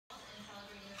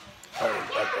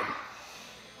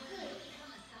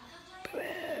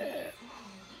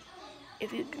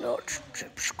if you do not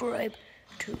subscribe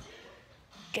to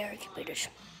Derek Peters,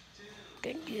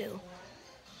 then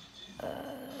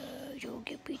you'll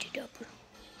get beaten up.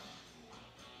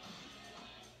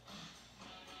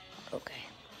 Okay,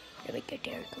 let me get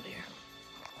Derek over here.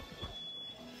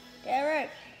 Derek,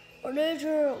 I need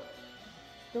you.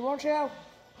 You want you?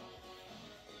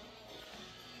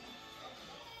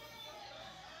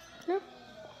 No?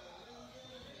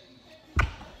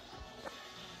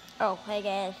 Oh, hey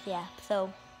guys, yeah,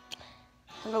 so,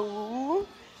 hello,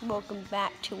 welcome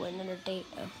back to another day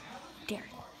of Derek.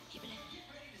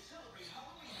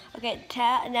 Okay,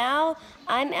 now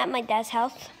I'm at my dad's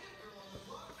house,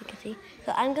 you can see,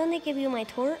 so I'm going to give you my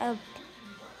tour of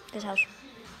this house.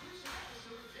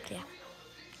 Yeah,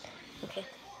 okay.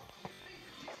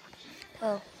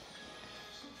 Oh,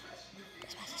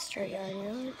 that's my sister, you already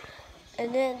know it.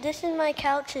 And then this is my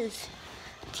couch's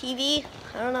TV.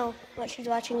 I don't know what she's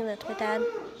watching, that's my dad.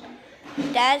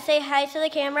 Dad, say hi to the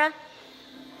camera.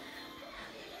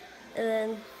 And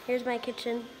then here's my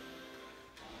kitchen.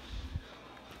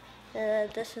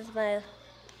 This is my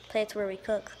place where we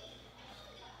cook.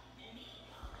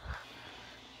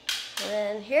 And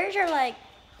then here's our like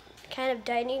kind of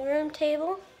dining room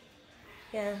table.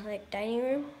 Yeah, like dining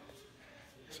room.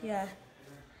 So yeah.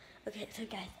 Okay, so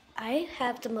guys, I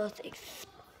have the most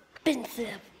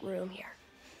expensive room here.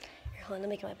 Here, hold on, let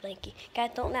me get my blankie.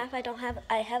 Guys, don't laugh, I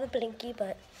have a blankie,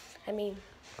 but I mean,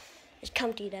 it's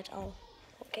comfy, that's all.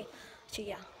 Okay, so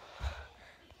yeah.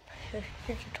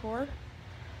 Here's a tour.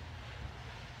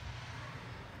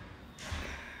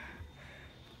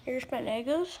 Here's my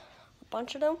Legos, a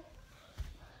bunch of them.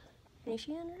 Can you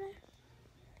see under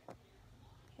there?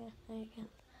 Yeah, there you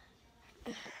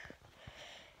go.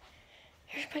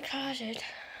 Here's my closet.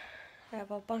 I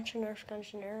have a bunch of Nerf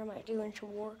guns in there. I might do Nerf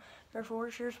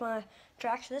wars. Here's my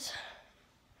Traxxas.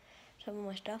 Some of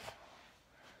my stuff.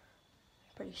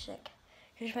 Pretty sick.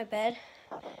 Here's my bed.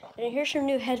 And here's some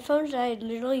new headphones that I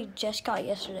literally just got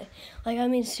yesterday. Like, I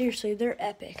mean, seriously, they're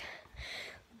epic.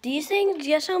 These things,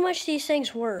 guess how much these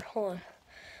things were? Hold on.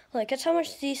 Like, guess how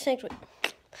much these things were.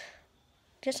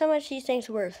 Guess how much these things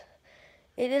were worth.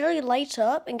 It literally lights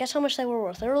up, and guess how much they were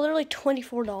worth? They were literally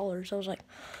 $24. I was like,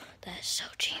 that is so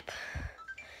cheap.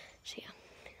 So yeah,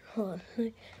 hold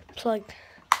on, plug.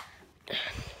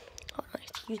 Hold on,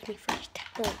 excuse me for these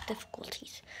technical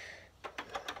difficulties.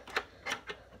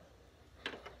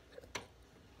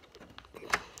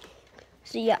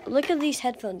 So yeah, look at these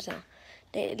headphones now.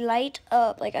 They light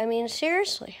up, like, I mean,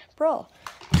 seriously, bro.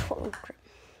 And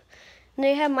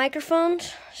they have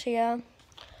microphones, so yeah.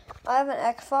 I have an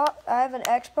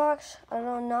Xbox. I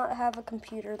do not have a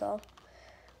computer though.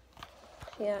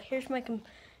 Yeah, here's my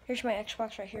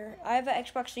Xbox right here. I have an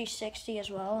Xbox 360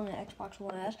 as well and an Xbox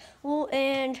One S. Well,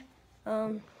 and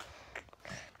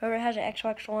whoever has an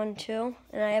Xbox One too,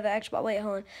 and I have an Xbox. Wait,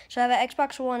 hold on. So I have an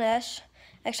Xbox One S,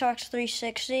 Xbox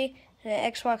 360, and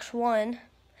an Xbox One.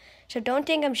 So don't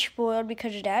think I'm spoiled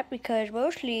because of that, because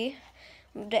mostly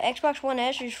the Xbox One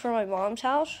S is for my mom's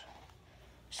house.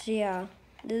 So yeah.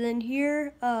 And then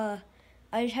here, I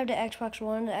just have the Xbox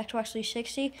One, the Xbox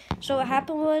 360. So what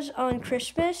happened was on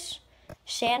Christmas,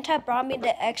 Santa brought me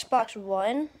the Xbox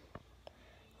One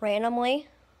randomly.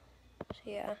 So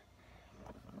yeah,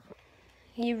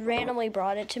 he randomly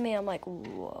brought it to me. I'm like,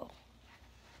 whoa,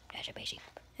 that's amazing.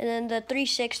 And then the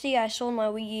 360, I sold my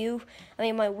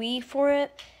Wii for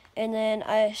it. And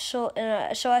then so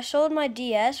I sold my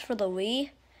DS for the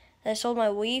Wii. And I sold my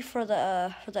Wii for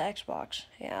the Xbox.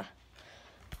 Yeah.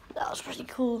 That was pretty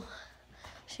cool.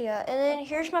 So yeah, and then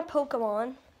here's my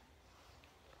Pokemon.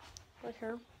 Right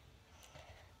here.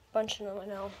 Bunch of them I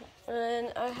know. And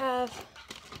then I have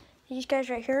these guys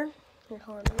right here. Here,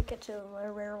 hold on, let me get to my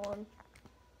rare one.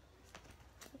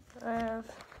 I have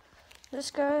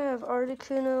this guy, I have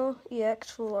Articuno EX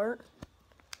Full Art.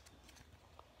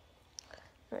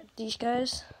 Right, these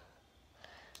guys.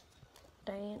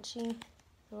 Diancie,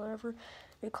 whatever.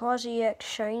 Rayquaza EX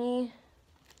Shiny.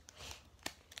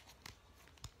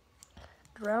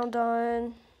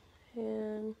 Groudon,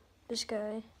 and this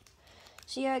guy.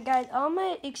 So yeah, guys, all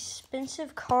my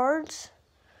expensive cards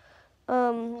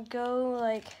go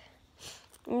like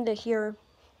into here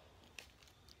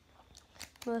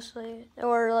mostly,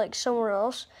 or like somewhere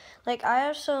else. Like I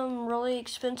have some really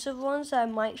expensive ones that I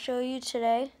might show you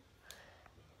today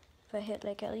if I hit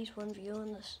like at least one view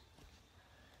on this.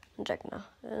 And check now.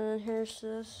 And then here's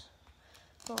this.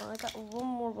 Oh, I got one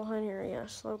more behind here. Yeah,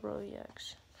 Slowbro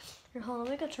EX. Here, hold on,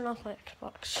 let me go turn off my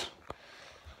Xbox.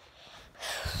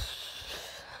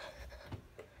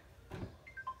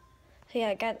 So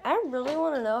yeah, guys, I really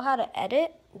want to know how to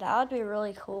edit. That would be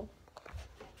really cool.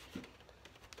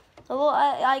 Well,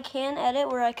 I can edit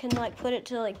where I can like put it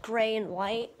to like gray and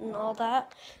white and all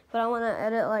that, but I want to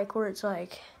edit like where it's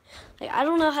like I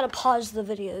don't know how to pause the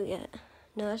video yet.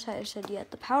 No, that's how I said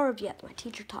yet. The power of yet. My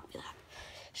teacher taught me that.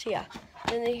 So yeah,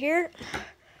 then here,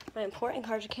 my important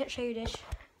cards. I can't show you this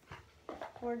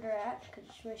where they're at because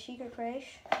it's my secret place.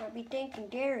 I'll be thinking,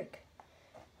 Derek,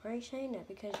 why are you saying that?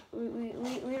 Because we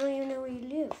don't even know where you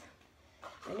live.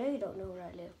 I know you don't know where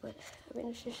I live, but I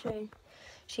mean it's just saying.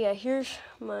 So yeah, here's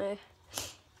my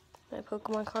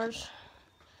Pokemon cards.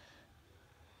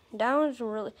 That one's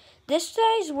really. This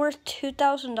guy's worth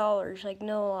 $2,000. Like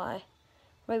no lie,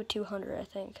 maybe 200 I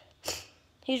think.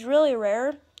 He's really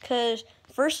rare because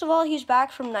first of all he's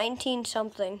back from 19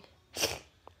 something.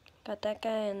 Got that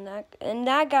guy and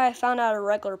that guy I found out a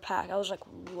regular pack. I was like,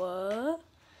 what?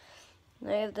 And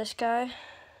I have this guy.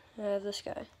 And I have this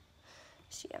guy.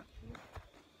 So yeah,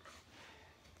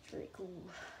 it's really cool.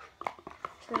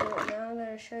 So now I'm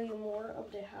gonna show you more of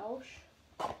the house.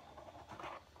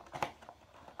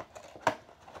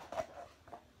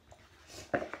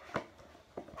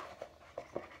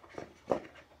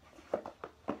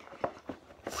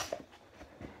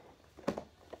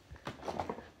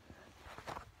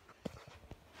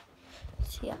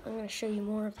 So yeah, I'm gonna show you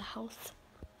more of the house.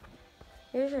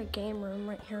 Here's our game room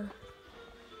right here.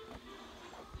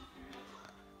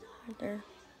 Right there.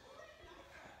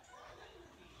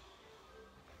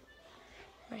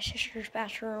 My sister's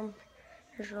bathroom.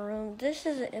 Here's her room. This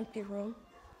is an empty room.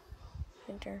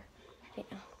 Right there. Yeah.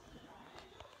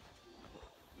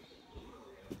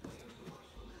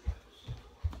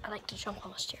 I like to jump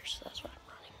on the stairs, so that's what I'm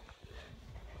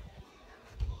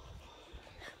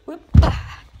running. Whoop! That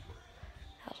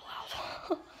was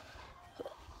loud.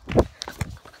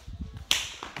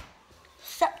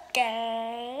 Sup,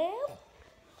 girl?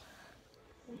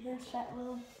 And here's that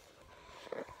room.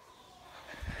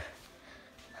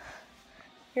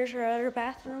 Here's our other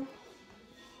bathroom.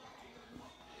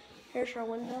 Here's our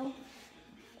window.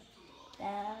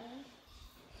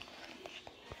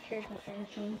 Here's my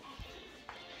bathroom.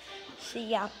 See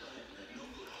ya.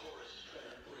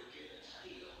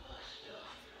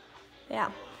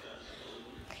 Yeah.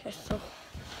 Okay, so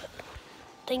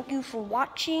thank you for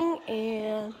watching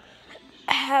and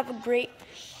have a great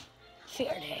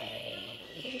fair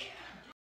day.